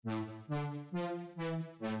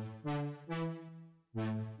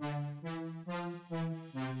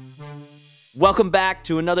Welcome back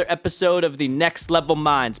to another episode of the Next Level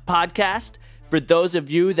Minds podcast. For those of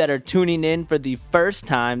you that are tuning in for the first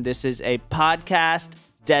time, this is a podcast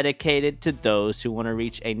dedicated to those who want to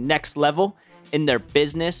reach a next level in their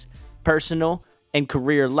business, personal, and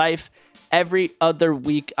career life. Every other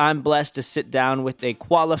week, I'm blessed to sit down with a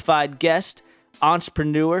qualified guest,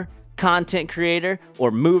 entrepreneur, content creator, or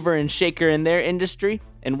mover and shaker in their industry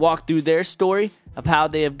and walk through their story of how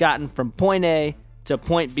they have gotten from point A to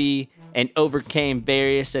point B and overcame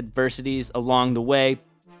various adversities along the way.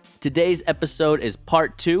 Today's episode is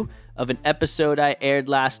part 2 of an episode I aired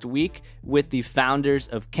last week with the founders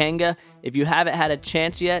of Kanga. If you haven't had a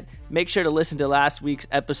chance yet, make sure to listen to last week's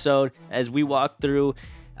episode as we walk through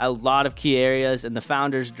a lot of key areas and the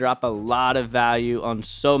founders drop a lot of value on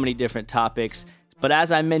so many different topics. But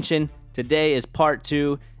as I mentioned, today is part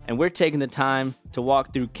 2, and we're taking the time to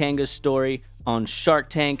walk through Kanga's story on Shark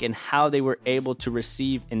Tank and how they were able to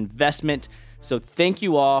receive investment. So thank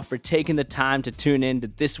you all for taking the time to tune in to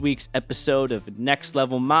this week's episode of Next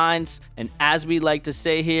Level Minds. And as we like to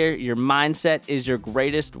say here, your mindset is your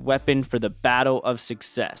greatest weapon for the battle of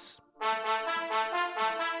success.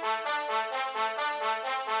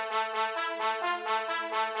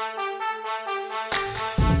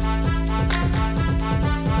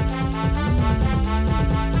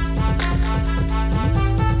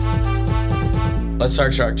 Let's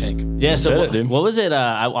start Shark Tank. Yeah, so what was it?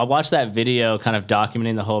 I watched that video kind of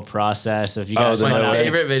documenting the whole process. If you guys my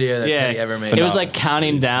favorite video that Teddy ever made. It was like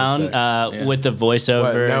counting down with the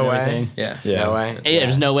voiceover and everything. No way. Yeah,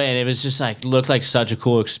 there's no way. And it was just like, looked like such a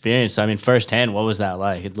cool experience. I mean, firsthand, what was that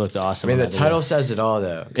like? It looked awesome. I mean, the title says it all,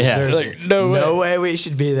 though. Yeah. There's like, no way we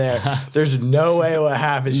should be there. There's no way what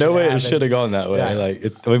happened. No way it should have gone that way. Yeah. Like,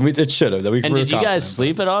 it should have. And did you guys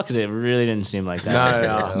sleep at all? Because it really didn't seem like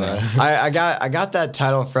that. No. I got that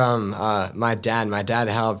title from my dad. My dad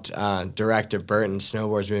helped direct a Burton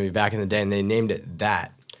Snowboards movie back in the day, and they named it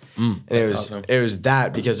that. And it was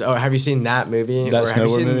that because have you seen that movie? That have you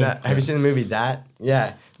seen movie? Have you seen the movie That?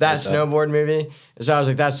 Yeah, that snowboard movie. And so I was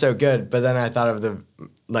like, that's so good. But then I thought of the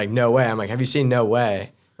No Way. I'm like, have you seen No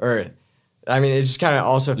Way? Or I mean, it just kind of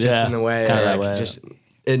also fits in the way. That like, way. just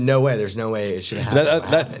in no way. There's no way it should have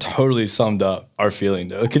happened. That totally summed up our feeling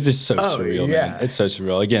though, because it's so surreal, man. It's so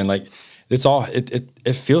surreal. Again, like it's all.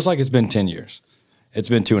 It feels like it's been 10 years. It's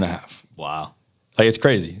been 2.5. Wow. Like it's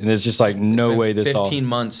crazy, and it's just like no way this 15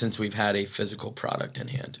 months since we've had a physical product in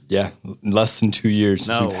hand. Yeah, less than 2 years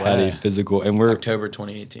since we've had a physical, and we're October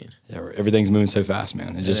 2018. Yeah, everything's moving so fast,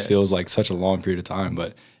 man. It just feels like such a long period of time.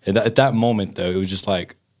 But at that moment, though, it was just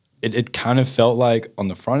like it kind of felt like on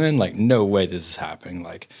the front end, like no way this is happening.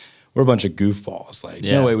 Like we're a bunch of goofballs. Like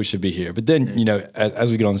no way we should be here. But then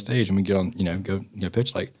as we get on stage and we get on go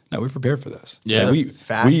pitch, like no, we prepared for this. Yeah, like,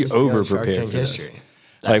 we over prepared for history. this.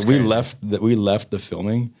 Like we left the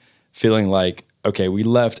filming feeling like, okay, we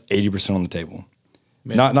left 80% on the table.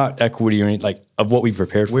 Man. Not equity or anything, like of what we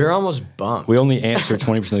prepared for. We were almost bummed. We only answered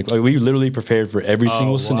 20%. Like we literally prepared for every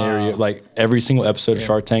single scenario, like every single episode of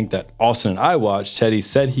Shark Tank that Austin and I watched. Teddy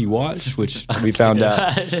said he watched, which we found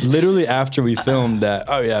out literally after we filmed that.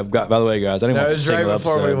 Oh yeah, by the way, guys, I didn't watch it was right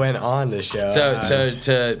before episode. we went on the show. So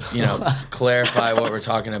to clarify what we're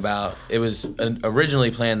talking about, it was originally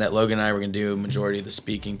planned that Logan and I were going to do a majority of the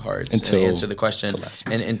speaking parts and answer the question.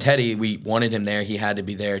 And Teddy, we wanted him there. He had to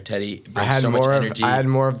be there. Teddy brings so much energy. I had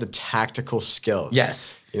more of the tactical skills.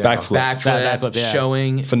 Yes. Backflip,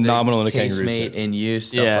 showing phenomenal in the a kangaroo casemate suit. in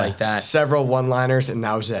use, stuff like that. Several one-liners, and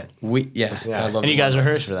that was it. I love and you guys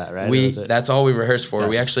rehearsed for that, right? That's all we rehearsed for. Gotcha.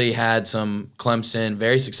 We actually had some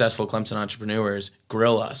very successful Clemson entrepreneurs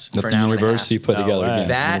grill us for an hour university and a half. put together again.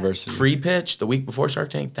 That pre-pitch the week before Shark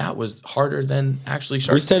Tank, that was harder than actually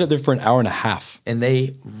Shark Tank. We stayed up there for an hour and a half. And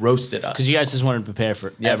they roasted us. Because you guys just wanted to prepare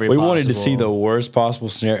for every We wanted to see the worst possible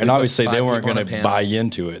scenario. And obviously they weren't going to buy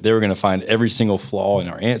into it. They were going to find every single flaw in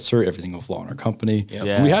our answer, every single flaw in our company. Yep.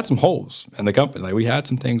 Yeah. We had some holes in the company. Like we had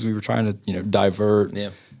some things we were trying to, divert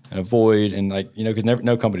and avoid. And because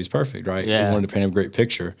no company's perfect, right? Yeah. We wanted to paint a great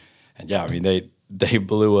picture. And they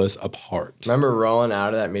blew us apart. Remember rolling out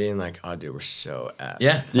of that meeting like, oh, dude, we're so apt.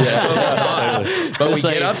 Yeah. But we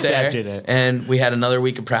get up there, and we had another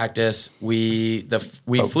week of practice. We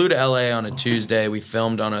flew to LA on a Tuesday. We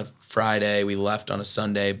filmed on a Friday. We left on a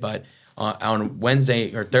Sunday. But on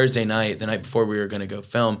Wednesday or Thursday night, the night before we were going to go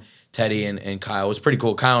film, Teddy and Kyle, it was pretty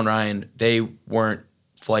cool. Kyle and Ryan, they weren't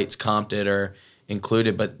flights comped or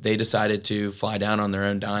included, but they decided to fly down on their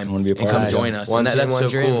own dime and come join us. And that's so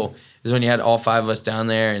cool. Is when you had all 5 of us down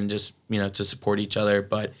there and just, to support each other.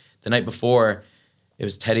 But the night before, it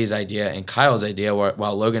was Teddy's idea and Kyle's idea,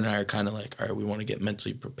 while Logan and I are kind of like, all right, we want to get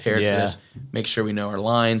mentally prepared for this, make sure we know our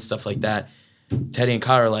lines, stuff like that. Teddy and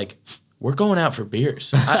Kyle are like, we're going out for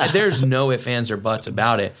beers. There's no ifs, ands, or buts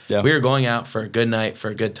about it. Yeah. We were going out for a good night, for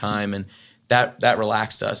a good time, and that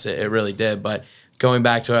relaxed us. It really did. But going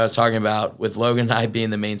back to what I was talking about, with Logan and I being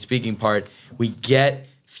the main speaking part, we get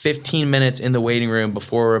 15 minutes in the waiting room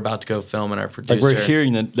before we're about to go film, and our producer, like, we're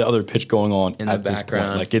hearing the other pitch going on in the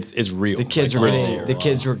background. Like it's real. The kids were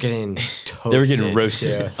getting toasted. They were getting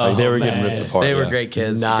roasted. They were getting ripped apart. They were great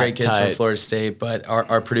kids, from Florida State. But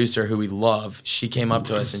our producer, who we love, she came up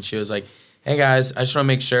to us and she was like, "Hey guys, I just want to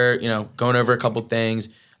make sure, going over a couple things.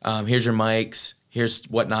 Here's your mics. Here's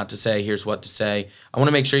what not to say. Here's what to say. I want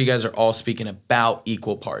to make sure you guys are all speaking about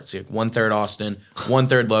equal parts. Like 1/3 Austin,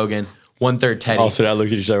 1/3 Logan, 1/3 Teddy." Also, I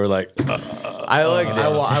looked at each other like,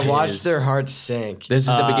 I watched their hearts sink. This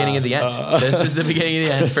is the beginning of the end. This is the beginning of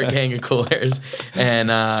the end for Gang of Coolers.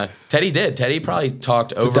 And Teddy did. Teddy probably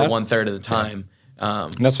talked over 1/3 of the time.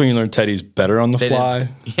 That's when you learn Teddy's better on the fly.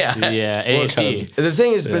 Yeah. AHD. The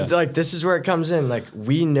thing is, but like, this is where it comes in. Like,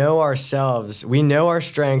 we know ourselves, we know our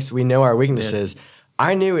strengths, we know our weaknesses. Yeah.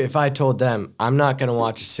 I knew if I told them I'm not going to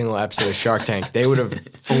watch a single episode of Shark Tank, they would have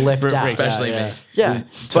flipped out. Especially me. Yeah,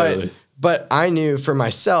 totally. But I knew for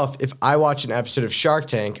myself, if I watch an episode of Shark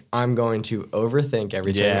Tank, I'm going to overthink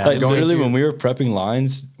everything. Yeah. Like, literally, when we were prepping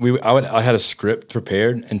lines, I had a script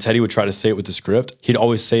prepared, and Teddy would try to say it with the script. He'd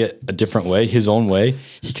always say it a different way, his own way.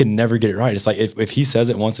 He could never get it right. It's like if he says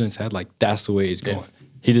it once in his head, like, that's the way he's going.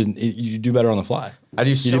 He doesn't. You do better on the fly. I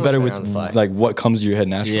do. You do better with like what comes to your head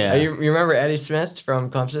naturally. Yeah. You remember Eddie Smith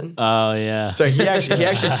from Clemson? Oh yeah. So he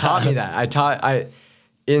actually taught me that.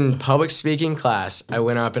 In public speaking class, I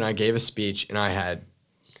went up and I gave a speech, and I had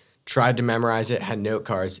tried to memorize it, had note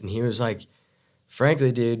cards, and he was like,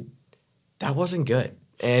 "Frankly, dude, that wasn't good."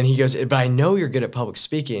 And he goes, "But I know you're good at public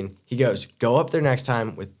speaking." He goes, "Go up there next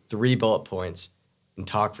time with 3 bullet points and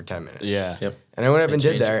talk for 10 minutes." Yeah. Yep. And I went up and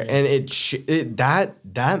did that, and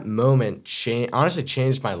that moment honestly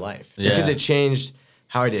changed my life, because it changed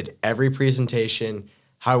how I did every presentation,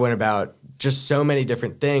 how I went about just so many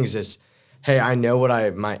different things. It's, hey, I know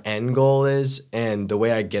what my end goal is, and the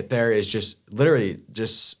way I get there is just literally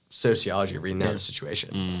just sociology, reading out the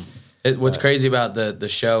situation. What's crazy about the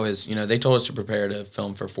show is, they told us to prepare to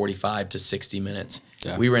film for 45 to 60 minutes.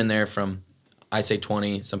 Yeah. We were in there from, I say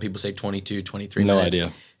 20, some people say 22, 23 minutes. No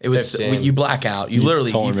idea. It was, you black out. You literally,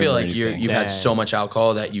 you feel like you've had so much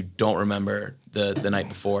alcohol that you don't remember the night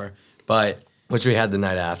before. But which we had the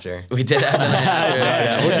night after. We did have the night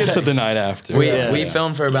after. We'll get to the night after. We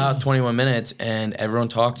filmed for about 21 minutes, and everyone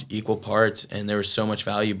talked equal parts, and there was so much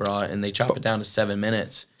value brought, and they chopped it down to 7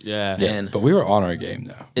 minutes. Yeah. But we were on our game,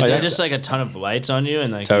 though. Is there just like a ton of lights on you?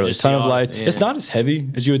 And like, totally, ton of lights. It's not as heavy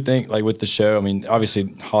as you would think, like with the show. I mean,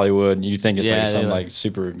 obviously Hollywood, you think it's like some like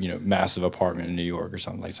super, massive apartment in New York or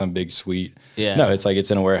something, like some big suite. Yeah. No, it's like it's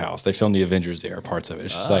in a warehouse. They filmed the Avengers there, parts of it.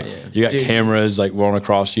 It's just you got cameras like rolling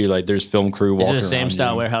across you, like there's film crew walking around. Is it the same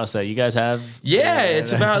style warehouse that you guys have? Yeah,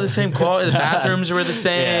 it's about the same quality. The bathrooms were the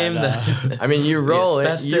same. I mean, you roll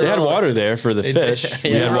it. They had water there for the fish.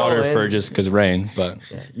 We had water for just because of rain, but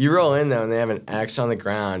you roll in though, and they have an X on the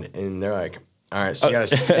ground, and they're like, all right, so you got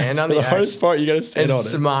to stand on the X. hardest part, you got to stand on it. And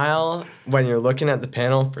smile when you're looking at the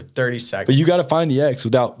panel for 30 seconds. But you got to find the X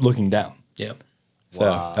without looking down. Yep. So,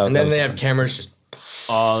 wow. And then they have cameras just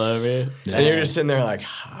all over you. Yeah. And you're just sitting there like,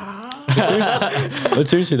 But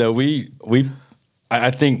seriously though,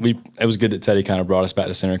 I think it was good that Teddy kind of brought us back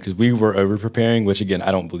to center, because we were over preparing, which again,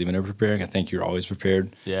 I don't believe in over preparing. I think you're always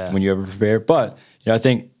prepared when you over prepare. But I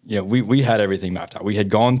think we had everything mapped out. We had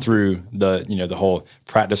gone through the whole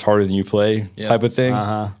practice harder than you play type of thing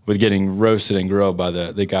with getting roasted and grilled by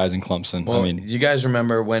the guys in Clemson. Well, you guys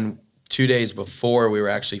remember when 2 days before we were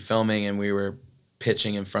actually filming and we were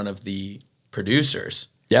pitching in front of the producers.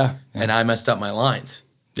 Yeah. And I messed up my lines.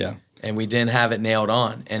 Yeah. And we didn't have it nailed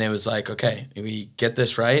on. And it was like, okay, we get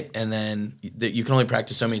this right, and then you can only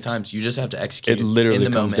practice so many times. You just have to execute. It literally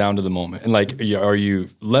comes down to the moment. And like, are you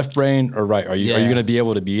left brain or right? Are you going to be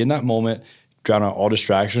able to be in that moment, drown out all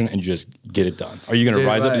distraction, and just get it done? Are you going to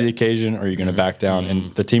rise up to the occasion, or are you going to back down?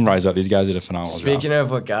 And the team rise up. These guys did a phenomenal job. Speaking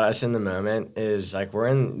of what got us in the moment is like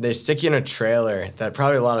they stick you in a trailer that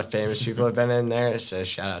probably a lot of famous people have been in there. So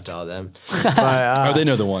shout out to all of them. But, they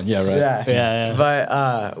know the one. Yeah, right. Yeah.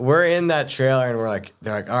 But we're in that trailer, and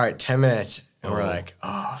they're like, all right, 10 minutes. And we're like,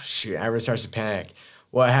 oh, shoot. Everyone starts to panic.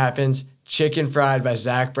 What happens? Chicken Fried by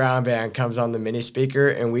Zach Brown Band comes on the mini speaker,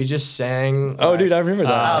 and we just sang. Oh, dude, I remember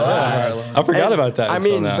that. I forgot about that. I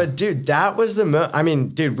mean, but dude, that was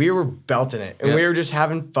we were belting it, and we were just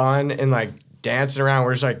having fun and like dancing around.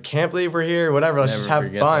 We're just like, can't believe we're here, whatever. Let's just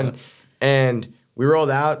have fun. That. And we rolled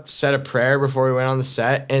out, said a prayer before we went on the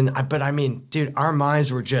set. But I mean, dude, our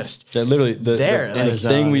minds were just literally there. The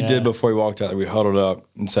thing we did before we walked out, we huddled up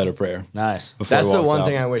and said a prayer. Nice. That's the one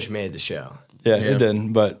thing I wish made the show. Yeah, it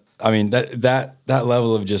didn't. But I mean, that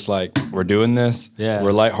level of just like, we're doing this. Yeah.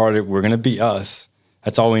 We're lighthearted. We're going to be us.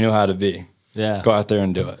 That's all we know how to be. Yeah. Go out there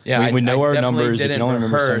and do it. Yeah. We know our numbers. You can only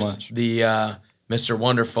remember so much. The Mr.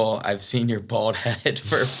 Wonderful, I've seen your bald head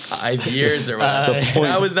for 5 years or whatever.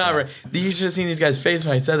 That was not you should have seen these guys' face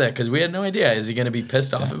when I said that, because we had no idea. Is he going to be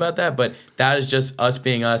pissed off about that? But that is just us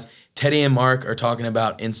being us. Teddy and Mark are talking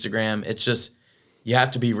about Instagram. It's just, you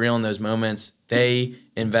have to be real in those moments. They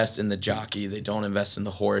invest in the jockey. They don't invest in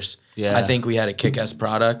the horse. Yeah. I think we had a kick-ass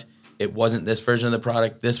product. It wasn't this version of the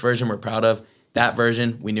product. This version we're proud of. That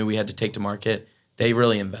version we knew we had to take to market. They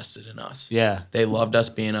really invested in us. Yeah. They loved us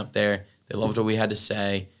being up there. They loved what we had to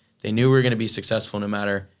say. They knew we were going to be successful no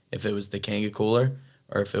matter if it was the Kanga cooler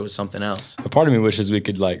or if it was something else. A part of me wishes we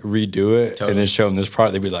could like redo it and then show them this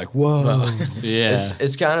product. They'd be like, whoa. Yeah.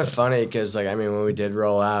 It's kind of funny because, like, I mean, when we did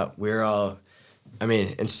roll out, we were all, I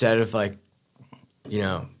mean, instead of like, you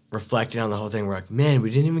know, reflecting on the whole thing, we're like, man,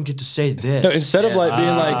 we didn't even get to say this. No, instead of like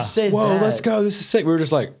being like, say whoa, that. let's go, this is sick. We were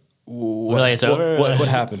just like, it's over? What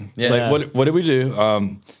happened? Yeah. Like, what did we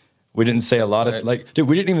do? We didn't say a lot of, like, dude,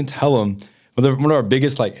 we didn't even tell them. But one of our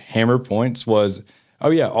biggest, like, hammer points was,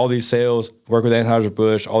 oh, yeah, all these sales, work with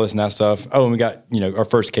Anheuser-Busch, all this and that stuff. Oh, and we got, you know, our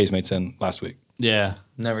first Casemates in last week. Yeah.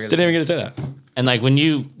 Didn't even get to say that. And, like, when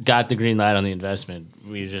you got the green light on the investment,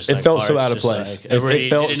 we just, it felt so out of place. Like, it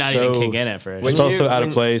felt did not even kick in at first. It felt so out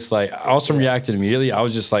of place. Like, I also reacted immediately. I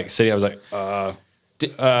was just, like, sitting, I was like,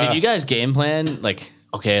 Did you guys game plan, like,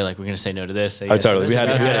 okay, like, we're going to say no to this? Oh, totally. We had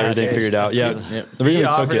everything figured out. Yeah. The reason He we took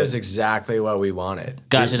offered it, us exactly what we wanted.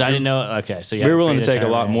 Gotcha. I didn't know. Okay, so we were willing to take a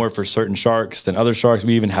lot more for certain sharks than other sharks.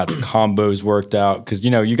 We even had the combos worked out because,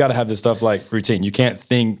 you know, you got to have this stuff like routine. You can't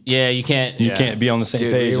think. Yeah, you can't. You can't be on the same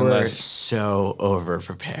page we were unless. so over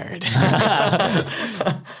prepared. Did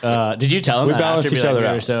you tell them we that balanced after, each like, other we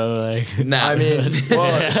out? were so like, Nah. I mean,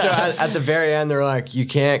 well, so at the very end, they're like, you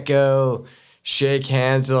can't go shake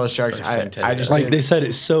hands with all the sharks. I just like they said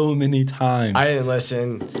it so many times. I didn't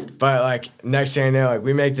listen, but like next thing I know, like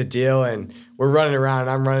we make the deal and we're running around.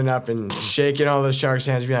 And I'm running up and shaking all the sharks'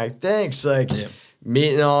 hands, being like, "Thanks," like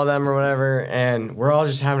meeting all of them or whatever. And we're all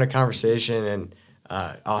just having a conversation. And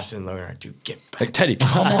Austin and Logan are like, "Dude, get back." Like Teddy,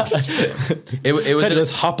 come on. It was Teddy,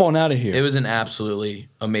 let's hop on out of here. It was an absolutely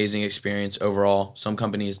amazing experience overall. Some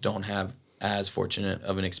companies don't have as fortunate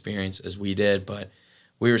of an experience as we did, but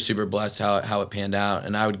we were super blessed how it panned out.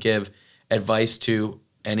 And I would give advice to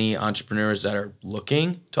any entrepreneurs that are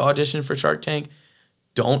looking to audition for Shark Tank.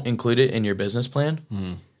 Don't include it in your business plan.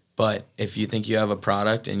 Mm-hmm. But if you think you have a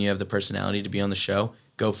product and you have the personality to be on the show,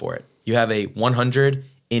 go for it. You have a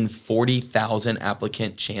 140,000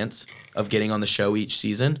 applicant chance of getting on the show each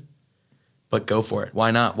season. But go for it.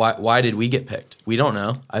 Why not? Why did we get picked? We don't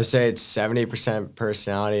know. I say it's 70%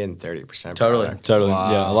 personality and 30% Totally. product. Totally.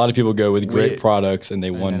 Wow. Yeah. A lot of people go with great products and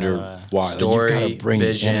they wonder why. Story, like, you've got to bring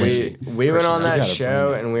vision. energy. We went on that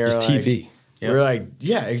show and we were it's like, TV. We were like,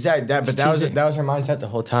 yeah, exactly. That was our mindset the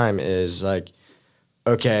whole time. Is like,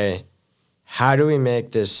 okay, how do we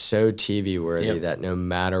make this so TV worthy that no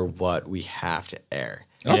matter what we have to air?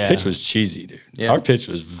 Our pitch was cheesy, dude. Yeah. Our pitch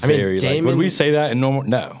was very Damon, like, would we say that in normal?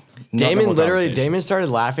 No. Damon started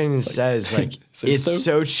laughing and says, like, it's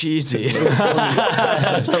so cheesy.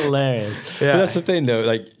 That's hilarious. Yeah. But that's the thing, though.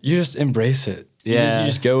 Like, you just embrace it. Yeah. You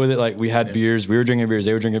just go with it. Like, we had beers. We were drinking beers.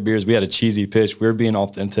 They were drinking beers. We had a cheesy pitch. We were being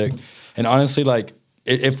authentic. And honestly, like,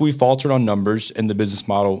 if we faltered on numbers in the business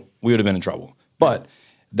model, we would have been in trouble. But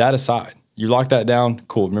that aside, you lock that down,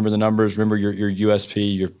 cool. Remember the numbers. Remember your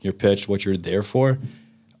USP, your pitch, what you're there for.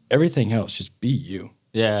 Everything else, just be you.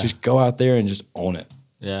 Yeah. Just go out there and just own it.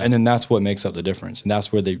 Yeah. And then that's what makes up the difference. And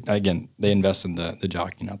that's where they invest in the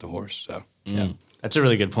jockey, not the horse. So, yeah. That's a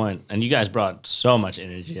really good point. And you guys brought so much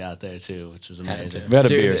energy out there, too, which was amazing. We had a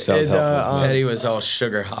beer, so that was helpful. Teddy was all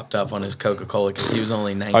sugar hopped up on his Coca-Cola because he was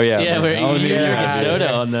only 19. Oh, yeah. Yeah, you were drinking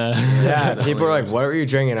soda on the... Yeah, people were like, what were you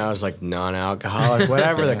drinking? I was like, non-alcoholic,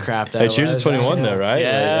 whatever the crap that was. Hey, cheers to 21, though, right?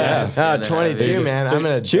 Yeah. 22, man. I'm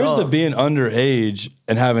an adult. Cheers to being underage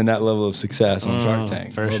and having that level of success on Shark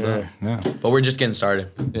Tank. For sure. Yeah. But we're just getting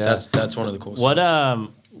started. Yeah. That's one of the cool What, stuff.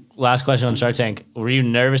 Last question on Shark Tank. Were you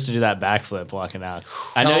nervous to do that backflip walking out?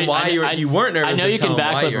 Tell them why you weren't nervous. I know you can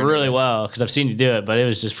backflip really well because I've seen you do it, but it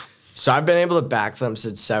was just... So I've been able to backflip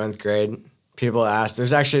since 7th grade. people ask.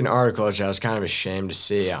 There's actually an article which I was kind of ashamed to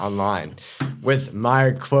see online with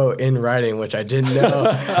my quote in writing, which I didn't know.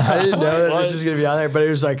 I didn't know that this is going to be on there, but it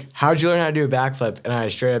was like, how'd you learn how to do a backflip? And I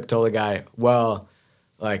straight up told the guy, well,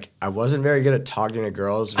 like, I wasn't very good at talking to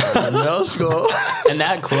girls when I was in middle school. And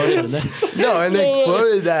that quoted them. No, and they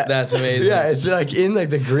quoted that. That's amazing. Yeah, it's like in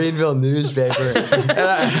like the Greenville newspaper. And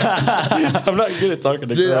I'm not good at talking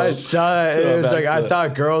to dude, girls. I saw it, and it was like, I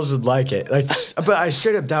thought girls would like it. Like, but I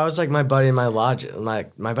straight up, that was like my buddy and my logic.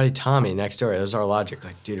 Like, my buddy Tommy next door, that was our logic.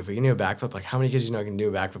 Like, dude, if we can do a backflip, like, how many kids do you know can do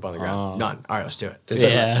a backflip on the ground? None. All right, let's do it. Did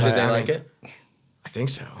they like it? I think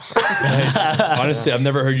so. Honestly, I've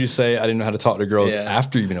never heard you say I didn't know how to talk to girls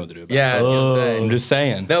after you've been able to do it. Yeah, I was gonna say. I'm just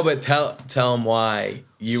saying. No, but tell them why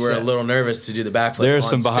you were a little nervous to do the backflip. There's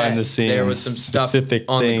some behind the scenes. There was some stuff specific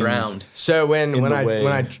on things. the ground. So when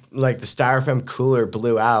I like the styrofoam cooler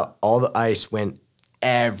blew out, all the ice went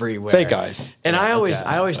everywhere. Fake ice. And I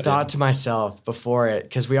always thought to myself before it,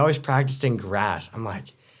 because we always practiced in grass. I'm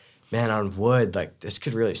like, man, on wood, like, this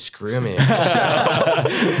could really screw me. But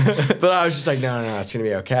I was just like, no, it's going to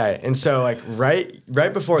be okay. And so, like,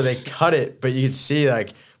 right before they cut it, but you could see,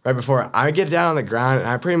 like, right before I get down on the ground, and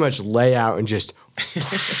I pretty much lay out and just...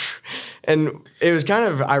 And it was kind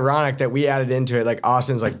of ironic that we added into it. Like,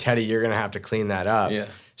 Austin's like, Teddy, you're going to have to clean that up. Yeah.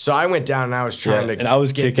 So I went down and I was trying to... And I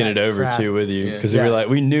was get kicking that it over, crap. too, with you. Because we were like,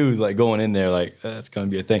 we knew, like, going in there, like, that's going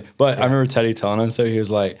to be a thing. But I remember Teddy telling us, so he was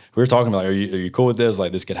like, we were talking about, like, are you cool with this?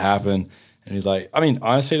 Like, this could happen. And he's like, I mean,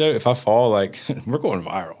 honestly, though, if I fall, like, we're going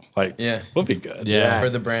viral. Like, we'll be good. Yeah. For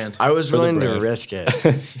the brand. I was willing to risk it.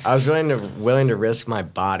 I was willing to risk my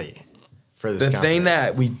body for this company. Thing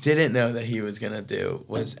that we didn't know that he was going to do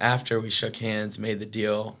was after we shook hands, made the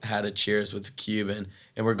deal, had a cheers with the Cuban,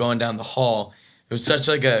 and we're going down the hall. It was such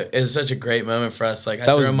a great moment for us. Like, I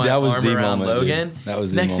threw my arm around Logan. Dude. That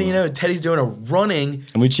was Next thing you know, Teddy's doing a running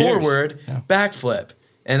forward backflip.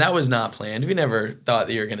 And that was not planned. We never thought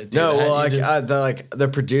that you were going to do that. No, well, the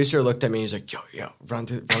producer looked at me. He's like, yo, run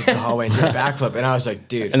through the hallway and do a backflip. And I was like,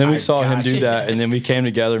 dude. And then we saw him do that. And then we came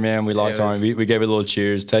together, man. We locked arms. We gave it a little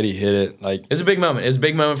cheers. Teddy hit it. Like, it was a big moment. It was a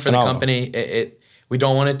big moment for the company. We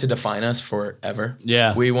don't want it to define us forever.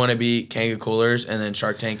 Yeah. We want to be Kanga Coolers, and then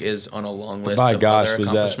Shark Tank is on a long list of other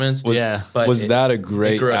accomplishments. Was that a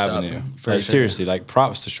great avenue? Like, seriously, like,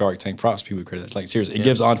 props to Shark Tank. Props to people who created that. Like, seriously, it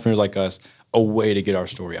gives entrepreneurs like us a way to get our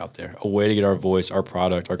story out there, a way to get our voice, our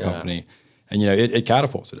product, our company. And, you know, it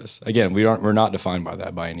catapulted us. Again, we're not defined by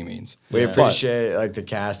that by any means. We appreciate, like, the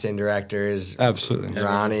casting directors. Absolutely.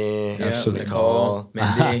 Ronnie. Absolutely. Nicole.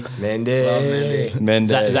 Mindy. Mindy.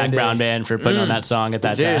 Zach Brown Band for putting on that song at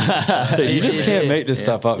that time. Dude, you just can't make this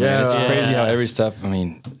stuff up, man. It's crazy how every step, I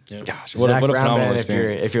mean, gosh, what a phenomenal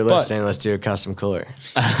experience. If you're listening, let's do a custom cooler.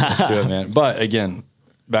 Let's do it, man. But, again,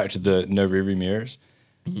 back to the no rearview mirrors.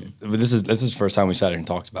 This is the first time we sat here and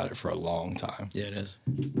talked about it for a long time. Yeah, it is.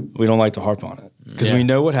 We don't like to harp on it because we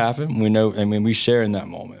know what happened. We know, I mean, we share in that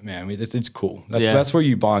moment, man. I mean, it's cool. That's where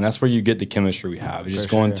you bond. That's where you get the chemistry we have. It's just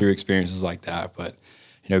going through experiences like that. But,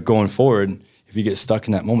 you know, going forward, if you get stuck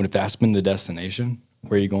in that moment, if that's been the destination,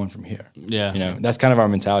 where are you going from here? Yeah. You know, that's kind of our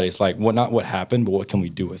mentality. It's like, not what happened, but what can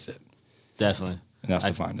we do with it? Definitely. And that's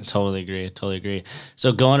defined us. Totally agree.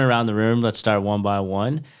 So going around the room, let's start one by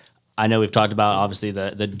one. I know we've talked about, obviously,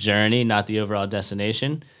 the journey, not the overall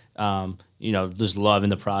destination. You know, just loving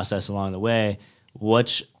the process along the way.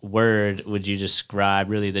 Which word would you describe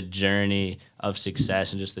really the journey of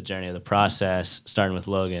success and just the journey of the process, starting with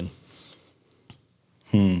Logan?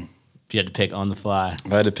 If you had to pick on the fly.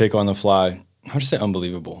 If I had to pick on the fly, I'd just say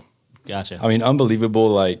unbelievable. Gotcha. I mean, unbelievable,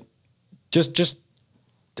 like, just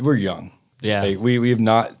we're young. Yeah. Like, we've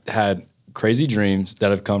not had crazy dreams that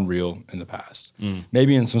have come real in the past.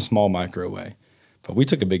 Maybe in some small micro way. But we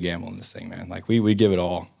took a big gamble in this thing, man. Like, we give it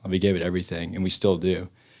all. We gave it everything, and we still do.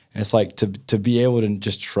 And it's like to be able to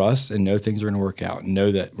just trust and know things are going to work out,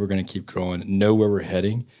 know that we're going to keep growing, know where we're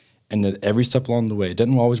heading, and that every step along the way, it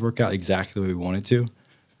doesn't always work out exactly the way we want it to,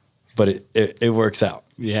 but it works out.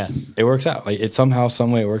 Yeah. It works out. Like, it somehow,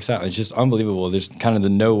 some way it works out. It's just unbelievable. There's kind of the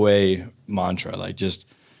no way mantra. Like, just,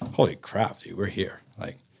 holy crap, dude, we're here.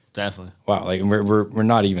 Like, definitely. Wow. Like, we're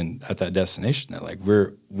not even at that destination yet. Like,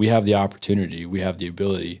 we have the opportunity, we have the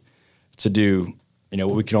ability to do, you know,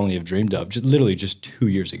 what we could only have dreamed of literally just 2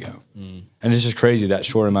 years ago. And it's just crazy that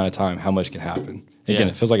short amount of time, how much can happen. Again,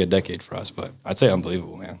 it feels like a decade for us, but I'd say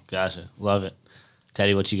unbelievable, man. Gotcha. Love it.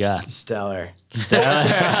 Teddy, what you got? Stellar.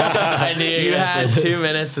 I knew you had 2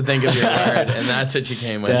 minutes to think of your word, and that's what you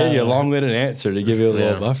came with. I gave you a long-winded answer to give you a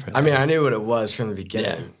little buffer. I mean, I knew what it was from the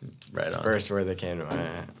beginning. Right on. first word that came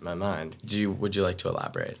to my mind. Would you like to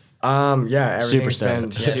elaborate? Yeah, everything's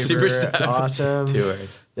been super awesome. 2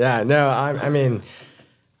 words. Yeah, no, I mean,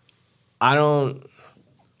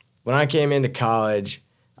 when I came into college,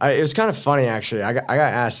 it was kind of funny, actually. I got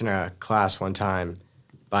asked in a class one time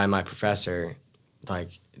by my professor,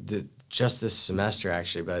 like, just this semester,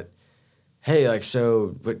 actually, but, hey, like,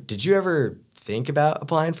 so, but did you ever think about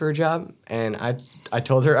applying for a job? And I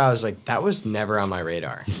told her, I was like, that was never on my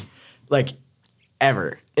radar. Like,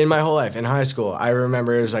 ever. In my whole life, in high school, I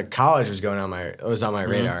remember it was like college was on my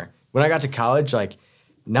radar. When I got to college, like,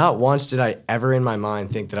 not once did I ever in my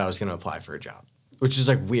mind think that I was going to apply for a job, which is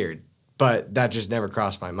like weird, but that just never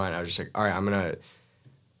crossed my mind. I was just like, all right, I'm going to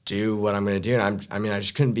do what I'm going to do. And I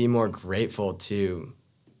just couldn't be more grateful to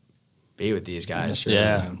be with these guys.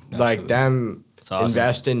 Yeah. Like them awesome.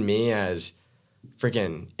 invest in me as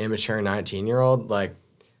freaking immature 19-year-old. Like,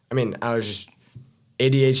 I mean, I was just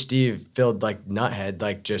ADHD filled like nuthead,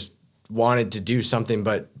 like just wanted to do something,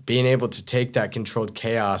 but being able to take that controlled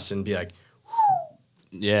chaos and be like,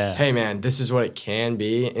 yeah, hey man, this is what it can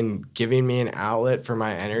be, and giving me an outlet for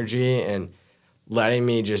my energy and letting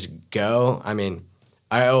me just go. I mean,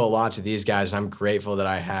 I owe a lot to these guys, and I'm grateful that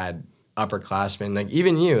I had upperclassmen, like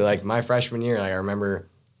even you, like my freshman year, like I remember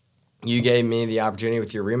you gave me the opportunity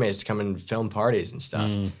with your roommates to come and film parties and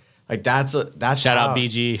stuff. Like that's shout out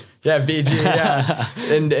BG. Yeah, BG, yeah.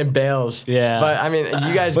 and Bales. Yeah. But I mean,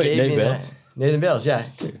 you guys gave Nate me Bales? that. Nathan Bales, yeah.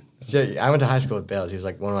 So I went to high school with Bales. He was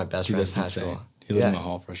like one of my best friends in high school. He lived in my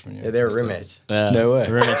hall freshman year. Yeah, they were roommates. No way.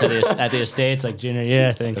 Roommates at the Estates, like junior year,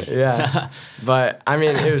 I think. Yeah. But I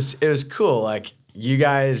mean, it was cool. Like you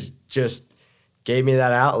guys just gave me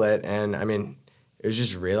that outlet, and I mean, it was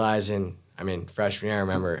just realizing. I mean, freshman year, I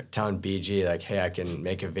remember telling BG like, "Hey, I can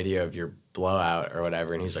make a video of your blowout or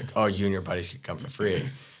whatever," and he's like, "Oh, you and your buddies could come for free."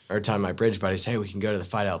 Or telling my bridge buddies, "Hey, we can go to the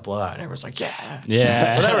Fight Out blowout," and everyone's like,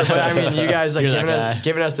 "Yeah, whatever." But I mean, you guys like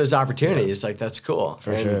giving us those opportunities, like that's cool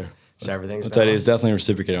for sure. So everything's. I'll tell you, it's definitely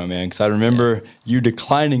reciprocated, my man. Because I remember you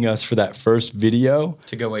declining us for that first video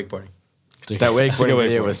to go wakeboarding. That wakeboarding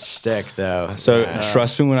video was sick, though. So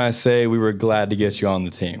trust me when I say we were glad to get you on the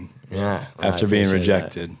team. Yeah. After being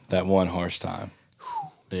rejected that one harsh time.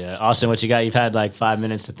 Yeah, Austin, what you got? You've had like 5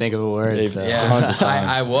 minutes to think of a word. So. Yeah,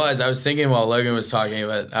 I was thinking while Logan was talking,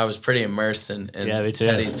 but I was pretty immersed in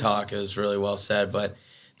Teddy's talk. It was really well said. But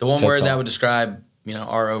the one word that would describe,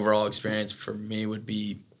 our overall experience for me would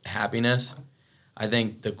be happiness. I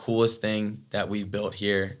think the coolest thing that we've built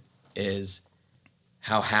here is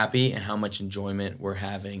how happy and how much enjoyment we're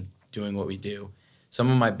having doing what we do. Some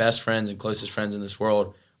of my best friends and closest friends in this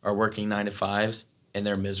world are working 9 to 5s and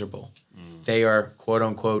they're miserable. They are, quote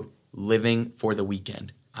unquote, living for the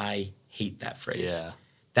weekend. I hate that phrase. Yeah.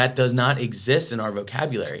 That does not exist in our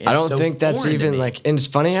vocabulary. It's I don't think that's even like, and it's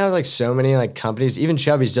funny how like so many like companies, even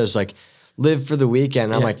Chubby's does like live for the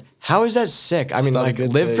weekend. I'm like, how is that sick? I mean, like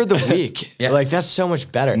live for the week. Yes. Like that's so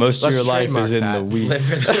much better. Most of your life is in the week. Live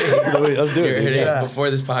for the week. Let's do it. Before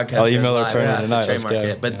this podcast I'll email our live, trainer tonight. Trademark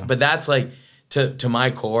it. But that's like, to my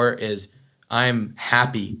core is I'm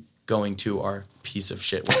happy going to our piece of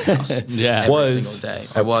shit warehouse every single day.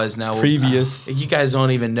 I was now previous. You guys don't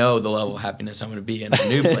even know the level of happiness I'm going to be in a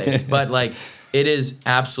new place. But like, it is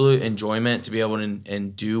absolute enjoyment to be able to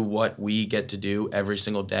and do what we get to do every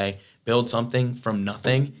single day. Build something from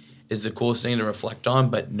nothing is the coolest thing to reflect on.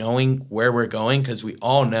 But knowing where we're going, because we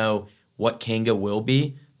all know what Kanga will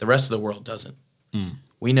be, the rest of the world doesn't.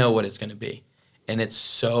 We know what it's going to be, and it's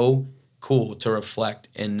so cool to reflect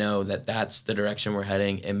and know that that's the direction we're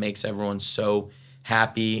heading. It makes everyone so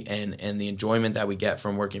happy, and the enjoyment that we get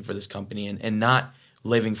from working for this company and not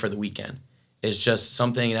living for the weekend is just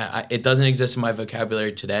something that it doesn't exist in my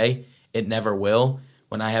vocabulary today. It never will.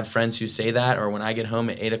 When I have friends who say that, or when I get home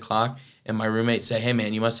at 8 o'clock and my roommates say, "Hey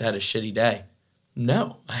man, you must have had a shitty day."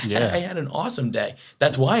 No, I had an awesome day.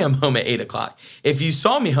 That's why I'm home at 8 o'clock. If you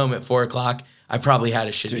saw me home at 4 o'clock, I probably had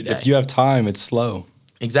a shitty day. If you have time, it's slow.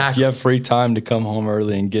 Exactly. If you have free time to come home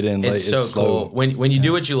early and get in late, it's so cool. When you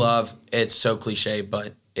do what you love, it's so cliche,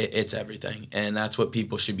 but it's everything. And that's what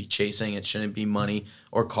people should be chasing. It shouldn't be money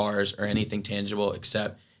or cars or anything tangible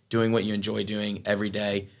except doing what you enjoy doing every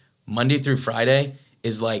day. Monday through Friday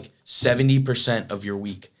is like 70% of your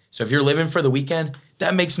week. So if you're living for the weekend,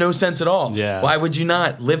 that makes no sense at all. Yeah. Why would you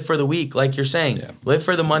not live for the week like you're saying? Yeah. Live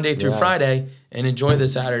for the Monday through Friday and enjoy the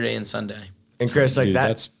Saturday and Sunday. And Chris, like dude,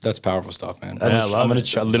 that's powerful stuff, man. I'm gonna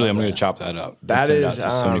chop that up. That is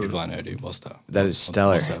so many people I know, dude. Well stuff. That is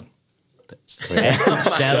stellar.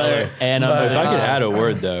 Stellar. And if I could add a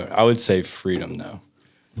word though, I would say freedom though,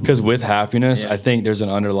 because with happiness, I think there's an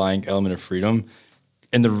underlying element of freedom,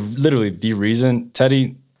 and literally the reason,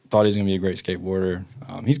 Teddy, thought he was going to be a great skateboarder.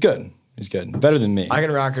 He's good. He's good. Better than me. I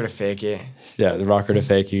can rocker to fake it. Yeah, the rocker to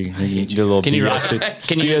fake you. You do a little. Can you rock?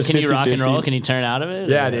 Can you rock and roll? Can you turn out of it?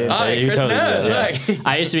 Yeah, dude. Chris knows.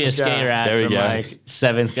 I used to be a skate rat from like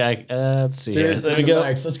 7th grade. Let's see. Dude, there we go.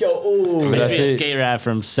 Let's go. Ooh. I used to be a skate rat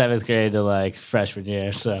from 7th grade to like freshman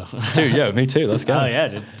year. So, dude, yeah, me too. Let's go. Oh yeah,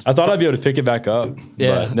 dude. I thought I'd be able to pick it back up.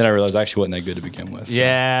 Yeah. But then I realized I actually wasn't that good to begin with. So.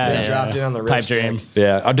 Yeah. Dropped it on the pipe ripstick. dream.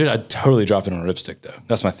 Yeah, I totally dropped it on a ripstick though.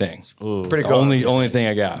 That's my thing. Ooh. Pretty cool. Only thing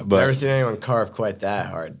I got. But Never seen anyone carve quite that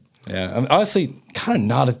hard. yeah, I mean, honestly, kind of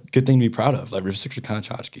not a good thing to be proud of. Like ripsticks are kind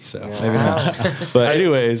of tchotchke, so maybe not. But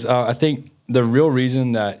anyways, I think the real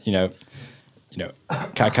reason that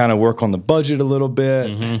I kind of work on the budget a little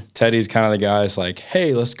bit. Mm-hmm. Teddy's kind of the guy that's like,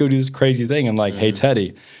 hey, let's go do this crazy thing. I'm like, hey,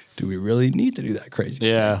 Teddy, do we really need to do that crazy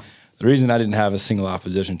Yeah. thing? The reason I didn't have a single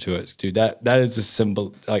opposition to it is, dude, that is a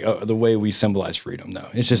symbol, like the way we symbolize freedom, though.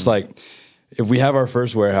 It's just like, if we have our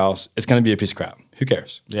first warehouse, it's going to be a piece of crap. Who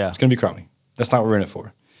cares? Yeah. It's going to be crummy. That's not what we're in it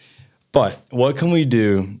for. But what can we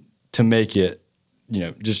do to make it,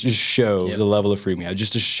 just show the level of freedom we have,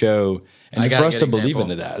 just to show, and for us to believe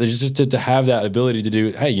into that. Just to have that ability to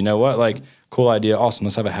do, hey, you know what? Like, cool idea. Awesome.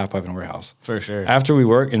 Let's have a half pipe in a warehouse. For sure. After we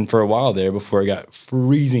work, and for a while there, before it got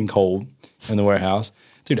freezing cold in the warehouse,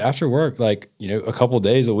 dude, after work, like, a couple of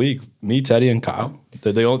days a week, me, Teddy, and Kyle,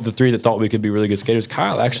 the three that thought we could be really good skaters,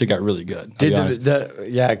 Kyle actually got really good. Dude,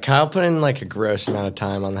 Kyle put in like a gross amount of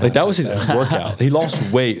time on that. Like, that was his workout. He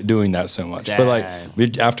lost weight doing that so much. Dang. But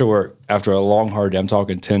like, after work, after a long, hard day, I'm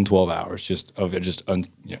talking 10, 12 hours just of it,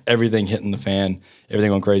 everything hitting the fan,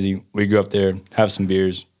 everything going crazy. We go up there, have some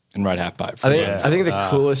beers, and ride half pipe. I think the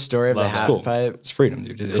coolest story of the half pipe. It's freedom,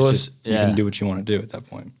 dude. It's just, you can do what you want to do at that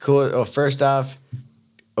point. Cool. Well, first off,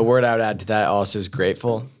 a word I would add to that also is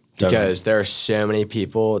grateful, because there are so many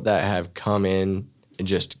people that have come in and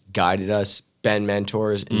just guided us, been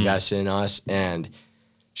mentors, invested in us, and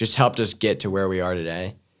just helped us get to where we are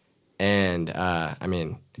today. And I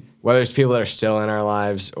mean, whether it's people that are still in our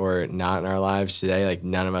lives or not in our lives today, like,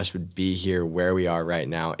 none of us would be here where we are right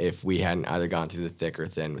now if we hadn't either gone through the thick or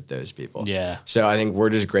thin with those people. Yeah. So I think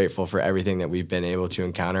we're just grateful for everything that we've been able to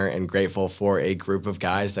encounter, and grateful for a group of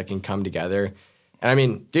guys that can come together. And I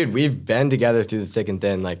mean, dude, we've been together through the thick and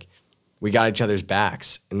thin. Like, we got each other's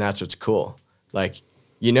backs, and that's what's cool. Like,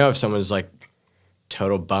 if someone's like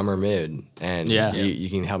total bummer mood, and you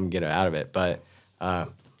can help them get out of it. But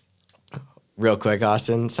real quick,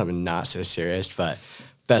 Austin, something not so serious, but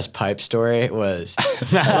best pipe story was.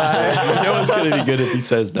 No one's gonna be good if he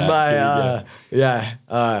says that.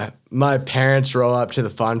 My parents roll up to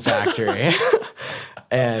the Fun Factory.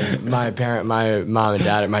 And my mom and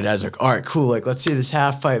dad, my dad's like, all right, cool, like, let's see this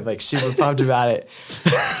half pipe, like, super pumped about it.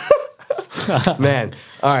 Man,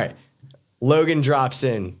 all right. Logan drops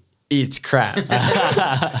in, eats crap.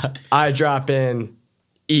 I drop in,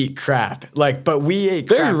 eat crap. Like, but we ate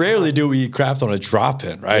crap. Very rarely do we eat crap on a drop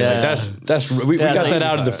in, right? Yeah. Like we got that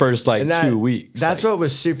out of the first 2 weeks. That's what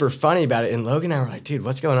was super funny about it. And Logan and I were like, dude,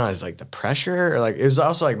 what's going on? Is like the pressure, or like, it was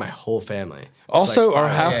also like my whole family. Also, like, our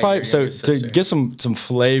half pipe. So to get some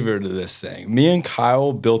flavor to this thing, me and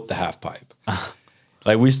Kyle built the half pipe.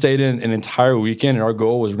 Like, we stayed in an entire weekend, and our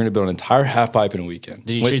goal was we're going to build an entire half pipe in a weekend.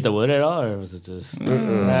 Did you treat the wood at all, or was it just? We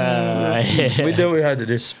did what we had to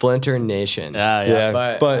do. Splinter Nation.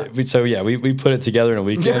 But we put it together in a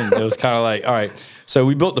weekend. It was kind of like, all right. So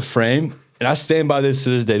we built the frame, and I stand by this to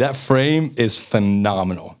this day. That frame is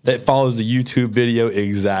phenomenal. That follows the YouTube video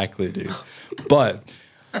exactly, dude. But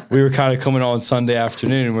we were kind of coming on Sunday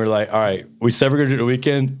afternoon, and we are like, all right, we said we're going to do it the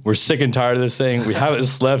weekend. We're sick and tired of this thing. We haven't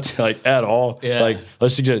slept at all. Yeah. Like,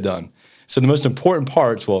 let's just get it done. So the most important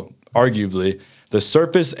parts, well, arguably, the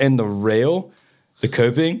surface and the rail, the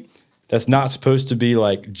coping, that's not supposed to be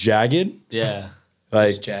like jagged. Yeah.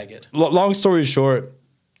 Like, it's jagged. Long story short,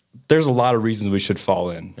 there's a lot of reasons we should fall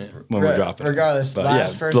in when we're dropping. Regardless,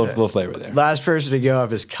 but little flavor there. Last person to go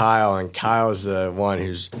up is Kyle, and Kyle's the one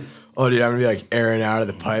who's, oh, dude, I'm gonna be like airing out of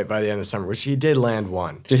the pipe by the end of summer, which he did land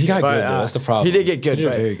one. Dude, he got good. Though. That's the problem. He did get good, he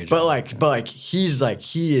did a very good job. But he's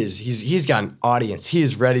got an audience.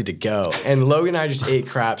 He's ready to go. And Logan and I just ate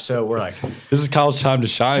crap, so we're like, this is Kyle's time to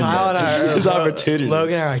shine. Kyle and I his opportunity.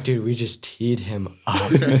 Logan and I are like, dude, we just teed him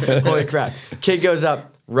up. Holy crap! Kid goes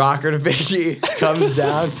up, rocker to Vicky, comes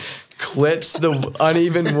down. Clips the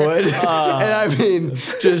uneven wood, and I mean,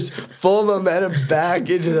 just full momentum back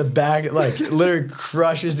into the back, like, literally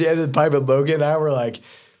crushes the end of the pipe. And Logan and I were like,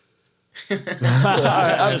 all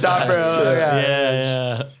right, I'm top, bro.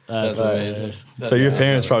 Yeah. That's amazing. So your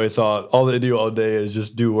parents probably thought all they do all day is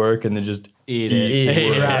just do work and then just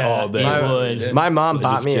eat all day. My mom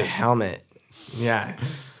bought me a helmet. Yeah.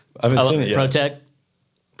 I haven't seen it yet. ProTech.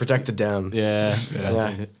 Protect the dome. Yeah.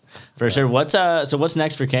 For sure. What's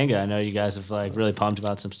next for Kanga? I know you guys have like really pumped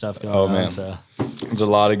about some stuff going on. Man. So There's a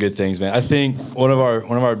lot of good things, man. I think one of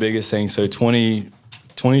our biggest things, so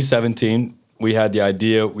 2017, we had the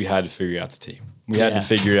idea, we had to figure out the team. We had to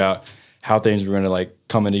figure out how things were going to like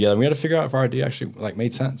come in together. We had to figure out if our idea actually like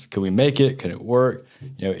made sense. Could we make it? Could it work?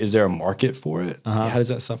 You know, is there a market for it? How does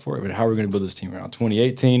that stuff work? I mean, how are we going to build this team around?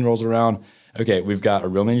 2018 rolls around. Okay, we've got a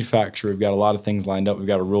real manufacturer. We've got a lot of things lined up. We've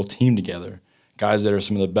got a real team together. Guys that are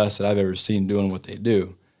some of the best that I've ever seen doing what they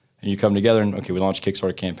do. And you come together and, okay, we launched a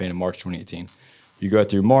Kickstarter campaign in March 2018. You go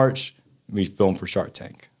through March, we film for Shark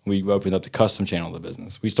Tank. We opened up the custom channel of the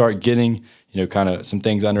business. We start getting, you know, kind of some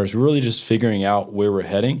things under us. We're really just figuring out where we're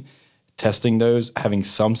heading, testing those, having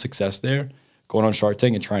some success there, going on Shark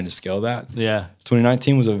Tank and trying to scale that. Yeah.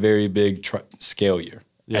 2019 was a very big scale year.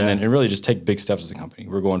 Yeah. And then it really just take big steps as a company.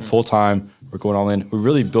 We're going full time. We're going all in. We're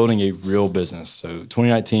really building a real business. So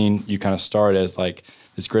 2019, you kind of start as like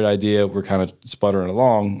this great idea. We're kind of sputtering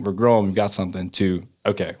along. We're growing. We've got something to,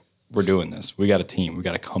 okay, we're doing this. We got a team. We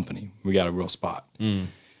got a company. We got a real spot.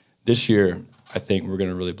 This year, I think we're going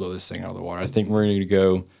to really blow this thing out of the water. I think we're going to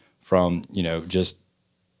go from, you know, just,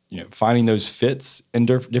 you know, finding those fits in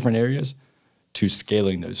different areas to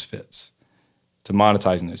scaling those fits, to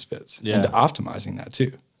monetizing those fits, and to optimizing that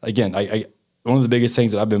too. Again, I one of the biggest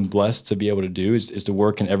things that I've been blessed to be able to do is to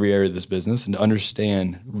work in every area of this business and to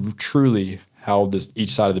understand truly how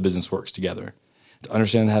each side of the business works together, to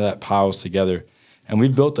understand how that piles together. And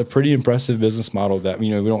we've built a pretty impressive business model that,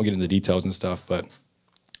 you know, we don't get into the details and stuff, but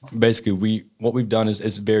basically what we've done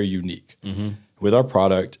is very unique with our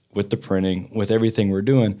product, with the printing, with everything we're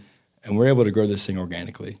doing. And we're able to grow this thing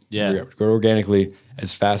organically. Yeah. We're able to grow organically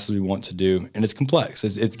as fast as we want to do. And it's complex.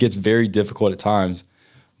 It gets very difficult at times.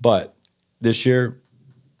 But this year,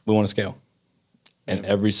 we want to scale. And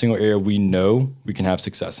every single area we know we can have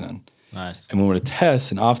success in. Nice. And we want to test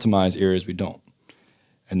and optimize areas we don't.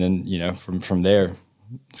 And then, you know, from there,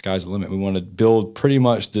 sky's the limit. We want to build pretty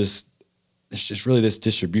much it's just really this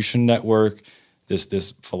distribution network,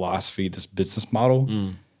 this philosophy, this business model.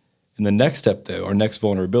 And the next step, though, our next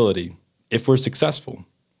vulnerability, if we're successful,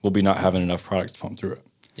 will be not having enough products to pump through it.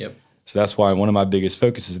 Yep. So that's why one of my biggest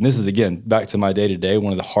focuses, and this is, again, back to my day-to-day,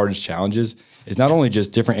 one of the hardest challenges is not only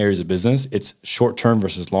just different areas of business, it's short-term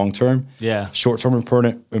versus long-term. Yeah. Short-term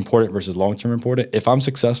important versus long-term important. If I'm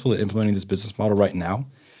successful at implementing this business model right now,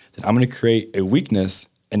 then I'm going to create a weakness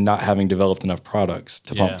in not having developed enough products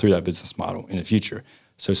to pump through that business model in the future.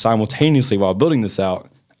 So simultaneously, while building this out,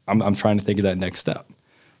 I'm trying to think of that next step.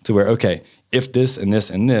 To where, okay, if this and this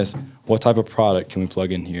and this, what type of product can we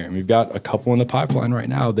plug in here? And we've got a couple in the pipeline right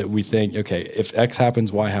now that we think, okay, if X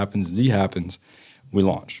happens, Y happens, Z happens, we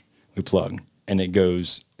launch, we plug, and it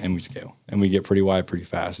goes and we scale. And we get pretty wide pretty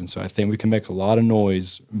fast. And so I think we can make a lot of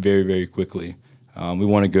noise very, very quickly. We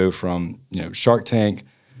want to go from, you know, Shark Tank,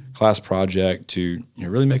 class project to, you know,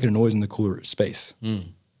 really making a noise in the cooler space.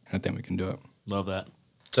 And I think we can do it. Love that.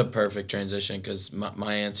 It's a perfect transition because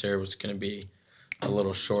my answer was going to be a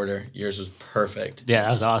little shorter. Yours was perfect. Yeah,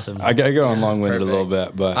 that was awesome. I go on long-winded a little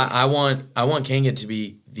bit, but I want Kanga to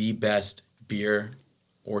be the best beer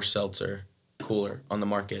or seltzer cooler on the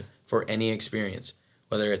market for any experience,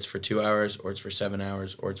 whether it's for 2 hours or it's for 7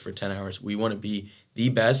 hours or it's for 10 hours. We want to be the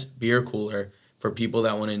best beer cooler for people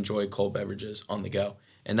that want to enjoy cold beverages on the go,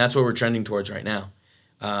 and that's what we're trending towards right now.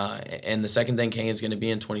 And the second thing Kanga is going to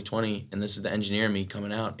be in 2020, and this is the engineer in me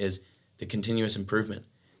coming out, is the continuous improvement.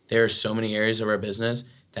 There are so many areas of our business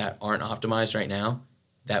that aren't optimized right now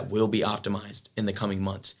that will be optimized in the coming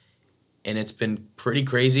months. And it's been pretty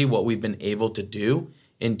crazy what we've been able to do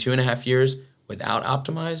in 2.5 years without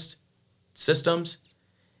optimized systems.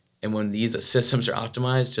 And when these systems are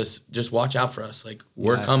optimized, just watch out for us. Like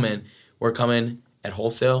we're coming at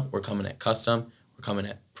wholesale, we're coming at custom, we're coming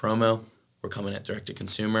at promo, we're coming at direct to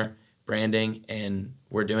consumer branding, and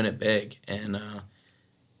we're doing it big. And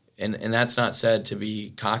that's not said to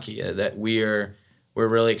be cocky. That we're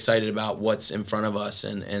really excited about what's in front of us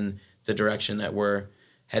and the direction that we're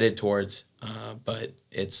headed towards. But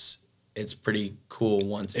it's pretty cool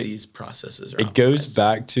once these processes are optimized. It goes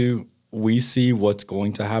back to we see what's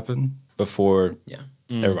going to happen before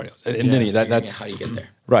everybody else. And then that's how do you get there?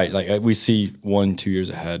 Right. Like we see 1-2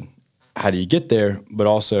 years ahead. How do you get there? But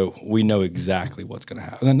also we know exactly what's going to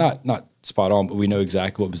happen. Not spot on, but we know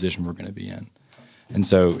exactly what position we're going to be in. And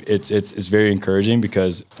so it's very encouraging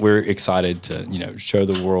because we're excited to, you know, show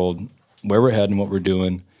the world where we're heading, what we're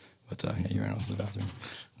doing. But you ran off to the bathroom.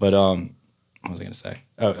 But what was I going to say?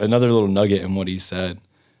 Another little nugget in what he said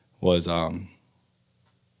was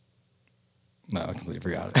No, I completely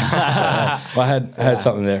forgot it. Well, I had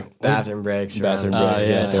something there. Bathroom breaks. Bathroom breaks.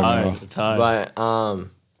 Yeah, it's hard. It's hard. But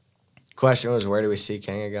question was, where do we see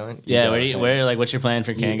Kanga going? What's your plan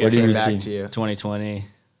for Kanga? What came back to you? 2020.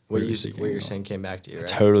 What you're saying came back to you,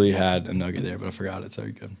 right? I totally had a nugget there, but I forgot it. So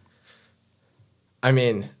good. I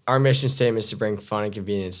mean, our mission statement is to bring fun and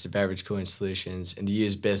convenience to beverage cooling solutions and to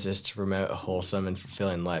use business to promote a wholesome and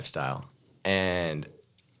fulfilling lifestyle. And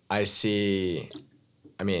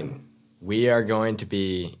we are going to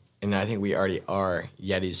be, and I think we already are,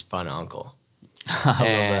 Yeti's fun uncle.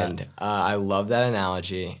 I love that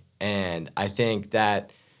analogy. And I think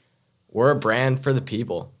that we're a brand for the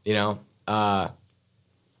people, you know.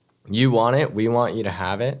 You want it. We want you to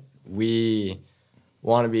have it. We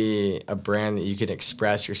want to be a brand that you can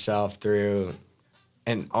express yourself through,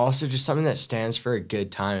 and also just something that stands for a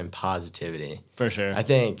good time and positivity. For sure. I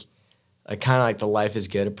think kind of like the life is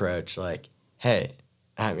good approach. Like, hey,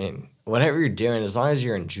 I mean, whatever you're doing, as long as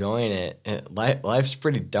you're enjoying it, life's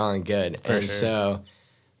pretty darn good. For and sure. So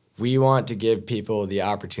we want to give people the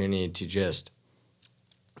opportunity to just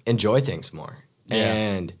enjoy things more. Yeah.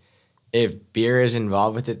 And if beer is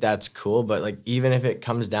involved with it, that's cool. But like, even if it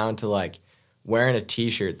comes down to like wearing a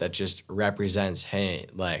t-shirt that just represents, hey,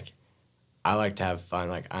 like, I like to have fun.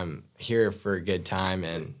 Like, I'm here for a good time.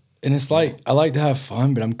 And it's like, I like to have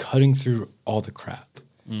fun, but I'm cutting through all the crap.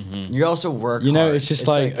 Mm-hmm. You also work You know, hard. it's just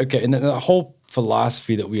like, okay, and the whole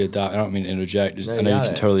philosophy that we adopt, I don't mean to interject. I know you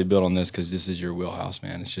can totally build on this because this is your wheelhouse,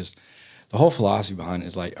 man. It's just, the whole philosophy behind it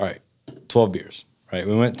is like, all right, 12 beers, right?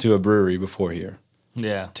 We went to a brewery before here.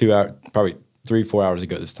 Yeah. 2 hours, probably 3-4 hours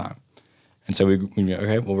ago this time. And so we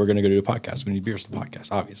okay, well, we're going to go do a podcast. We need beers for the podcast,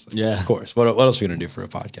 obviously. Yeah. Of course. What else are we going to do for a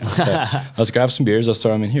podcast? So let's grab some beers. Let's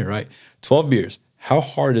throw them in here, right? 12 beers. How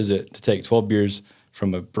hard is it to take 12 beers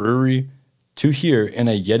from a brewery to here in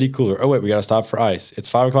a Yeti cooler? Oh, wait, we got to stop for ice. It's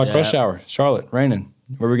 5 o'clock rush hour. Charlotte, raining.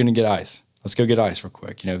 Where are we going to get ice? Let's go get ice real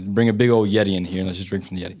quick. You know, bring a big old Yeti in here and let's just drink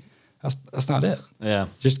from the Yeti. That's not it. Yeah.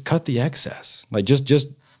 Just cut the excess. Like, just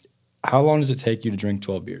how long does it take you to drink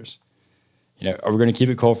 12 beers? You know, are we going to keep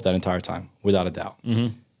it cold for that entire time? Without a doubt.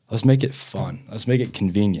 Mm-hmm. Let's make it fun. Let's make it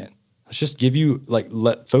convenient. Let's just give you,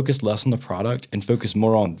 focus less on the product and focus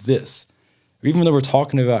more on this. Even though we're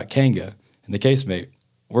talking about Kanga and the Casemate,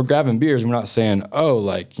 we're grabbing beers and we're not saying, oh,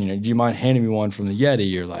 like, you know, do you mind handing me one from the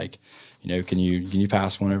Yeti? Or like, you know, can you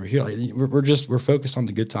pass one over here? Like, we're focused on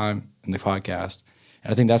the good time in the podcast.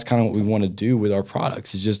 And I think that's kind of what we want to do with our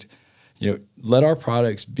products is just, you know, let our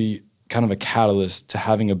products be kind of a catalyst to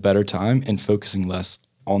having a better time and focusing less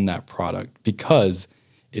on that product because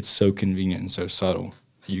it's so convenient and so subtle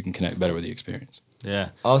that you can connect better with the experience. Yeah.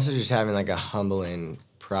 Also just having like a humbling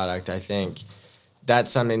product, I think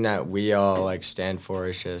that's something that we all like stand for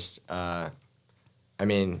is just, I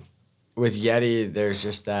mean, with Yeti, there's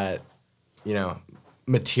just that, you know,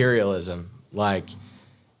 materialism. Like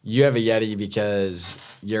you have a Yeti because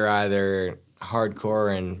you're either hardcore,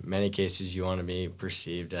 or in many cases you want to be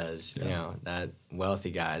perceived as you know, that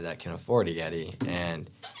wealthy guy that can afford a Yeti. And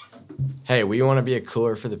hey, we want to be a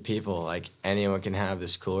cooler for the people. Like anyone can have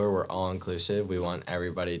this cooler. We're all inclusive. We want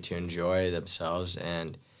everybody to enjoy themselves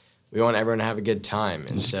and we want everyone to have a good time.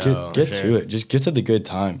 And just so get to it. Just get to the good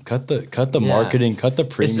time. Cut the marketing, cut the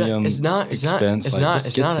premium it's not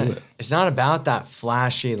It's not about that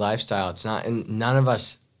flashy lifestyle. It's not, and none of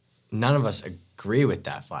us agree with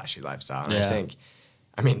that flashy lifestyle. And I think,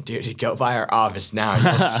 I mean, dude, you go by our office now and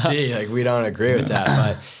you'll see, like, we don't agree with that.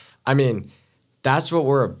 But, I mean, that's what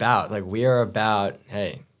we're about. Like, we are about,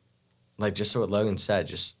 hey, like, just what Logan said,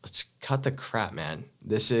 just let's cut the crap, man.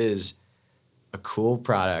 This is a cool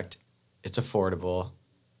product. It's affordable.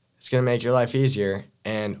 It's going to make your life easier.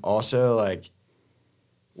 And also, like,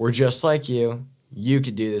 we're just like you. You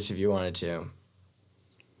could do this if you wanted to.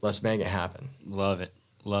 Let's make it happen. Love it.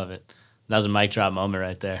 Love it. That was a mic drop moment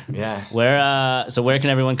right there. Yeah. Where can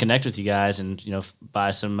everyone connect with you guys and, you know,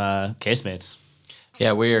 buy some Casemates?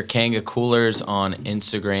 Yeah, we are Kanga Coolers on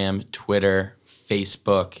Instagram, Twitter,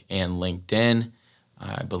 Facebook, and LinkedIn.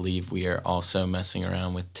 I believe we are also messing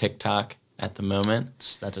around with TikTok at the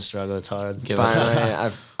moment. That's a struggle. It's hard.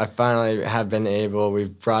 I finally have been able,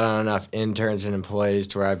 we've brought on enough interns and employees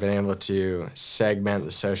to where I've been able to segment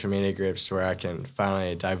the social media groups to where I can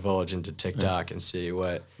finally divulge into TikTok and see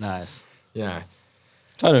what. Nice. Yeah.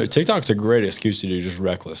 I know TikTok's a great excuse to do just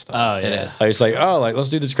reckless stuff. Oh, yeah. It is. Like, it's like, oh, like, let's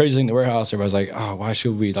do this crazy thing in the warehouse. Everybody's like, oh, why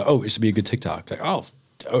should we? Like, oh, it should be a good TikTok. Like, oh,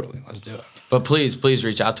 totally. Let's do it. But please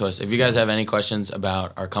reach out to us. If you guys have any questions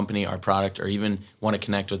about our company, our product, or even want to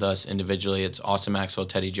connect with us individually, it's Austin Maxwell,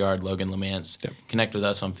 Teddy Jarrard, Logan Lamance. Yep. Connect with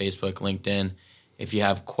us on Facebook, LinkedIn. If you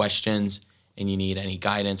have questions and you need any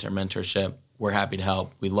guidance or mentorship, we're happy to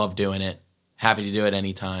help. We love doing it. happy to do it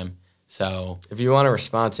anytime. So if you want a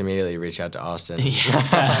response immediately, reach out to Austin. Give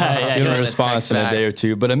a response in a day or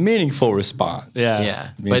two, but a meaningful response. Yeah.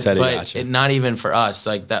 But not even for us.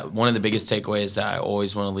 Like that, one of the biggest takeaways that I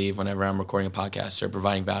always want to leave whenever I'm recording a podcast or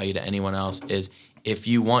providing value to anyone else is if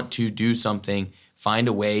you want to do something, find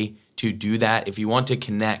a way to do that. If you want to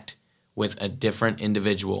connect with a different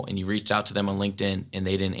individual and you reached out to them on LinkedIn and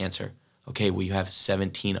they didn't answer, okay, well, you have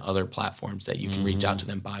 17 other platforms that you can reach out to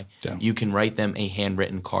them by. Yeah. You can write them a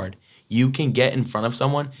handwritten card. You can get in front of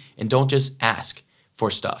someone and don't just ask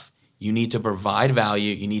for stuff. You need to provide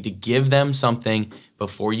value. You need to give them something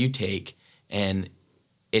before you take, and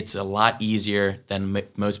it's a lot easier than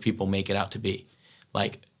most people make it out to be.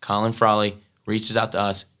 Like Colin Frawley reaches out to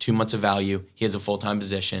us, 2 months of value. He has a full-time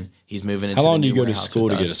position. He's moving into How long the do you new go to warehouse school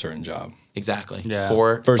to with get a us. certain job? Exactly. Yeah.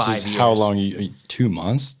 4, Versus 5 years. how long? 2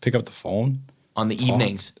 months? Pick up the phone? On the Talk?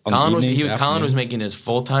 evenings. On Colin the evenings, Colin was afternoons? making his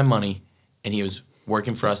full-time money, and he was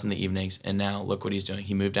working for us in the evenings, and now look what he's doing.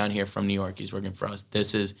 He moved down here from New York. He's working for us.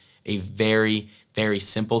 This is a very, very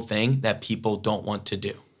simple thing that people don't want to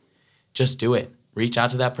do. Just do it. Reach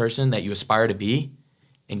out to that person that you aspire to be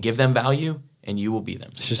and give them value, and you will be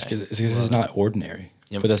them. It's just because it's not ordinary.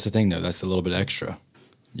 Yep. But that's the thing, though. That's a little bit extra.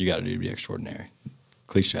 You got to do to be extraordinary.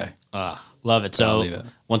 Cliche. Love it. So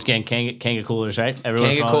once again, Kanga Coolers, right?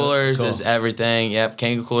 Kanga Coolers is everything. Yep,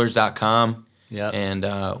 kangacoolers.com. Yeah,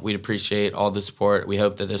 and we'd appreciate all the support. We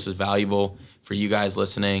hope that this was valuable for you guys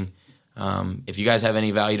listening. If you guys have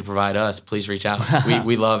any value to provide us, please reach out.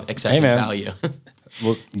 We love accepting value.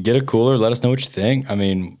 Well, get a cooler. Let us know what you think. I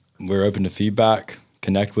mean, we're open to feedback.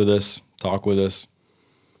 Connect with us. Talk with us.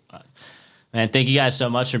 Man, thank you guys so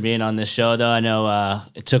much for being on this show, though. I know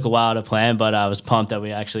it took a while to plan, but I was pumped that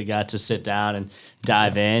we actually got to sit down and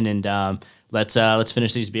dive in. And let's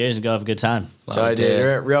finish these beers and go have a good time. So,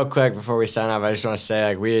 dude, real quick before we sign off, I just want to say,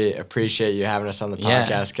 like, we appreciate you having us on the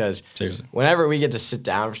podcast because whenever we get to sit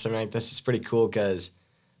down for something like this, it's pretty cool because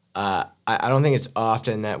I don't think it's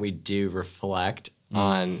often that we do reflect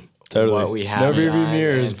on what we have. No rearview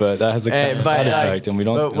mirrors, but that has a kind of side effect, and we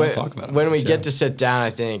don't talk about it. When we get to sit down, I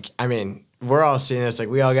think, we're all seeing this. Like,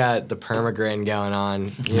 we all got the permagrin going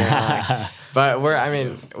on, you know, but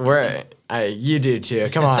you do too.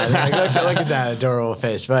 Come on, like, look at that adorable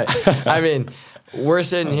face. But we're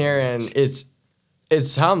sitting here and it's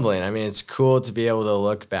humbling. It's cool to be able to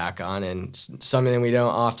look back on and something that we don't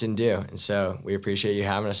often do. And so we appreciate you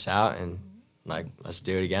having us out and let's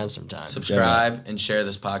do it again sometime. Subscribe and share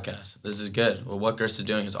this podcast. This is good. Well, what Chris is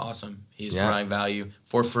doing is awesome. He's providing value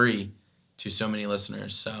for free to so many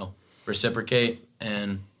listeners. So reciprocate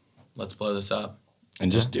and let's blow this up.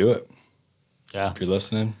 And just do it. Yeah. If you're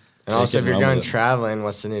listening. And also, if you're going traveling,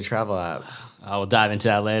 what's the new travel app? I will dive into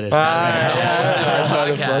that later. I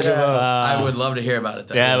would love to hear about it,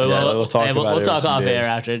 though. Yeah, we'll talk about it. We'll talk off air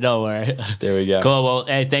after. Don't worry. There we go. Cool. Well,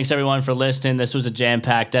 hey, thanks everyone for listening. This was a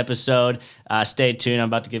jam-packed episode. Stay tuned. I'm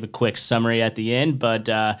about to give a quick summary at the end, but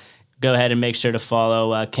go ahead and make sure to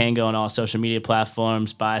follow Kanga on all social media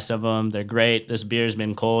platforms. Buy some of them. They're great. This beer's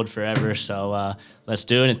been cold forever, so let's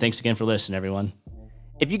do it. And thanks again for listening, everyone.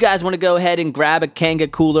 If you guys want to go ahead and grab a Kanga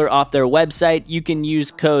cooler off their website, you can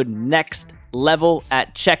use code NEXTLEVEL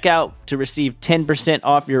at checkout to receive 10%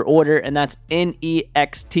 off your order, and that's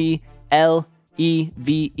NEXTLEVEL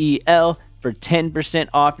for 10%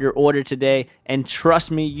 off your order today. And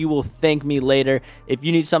trust me, you will thank me later. If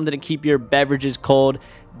you need something to keep your beverages cold,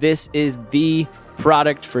 this is the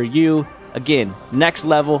product for you. Again, Next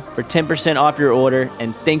Level for 10% off your order,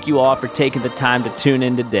 and thank you all for taking the time to tune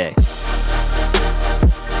in today.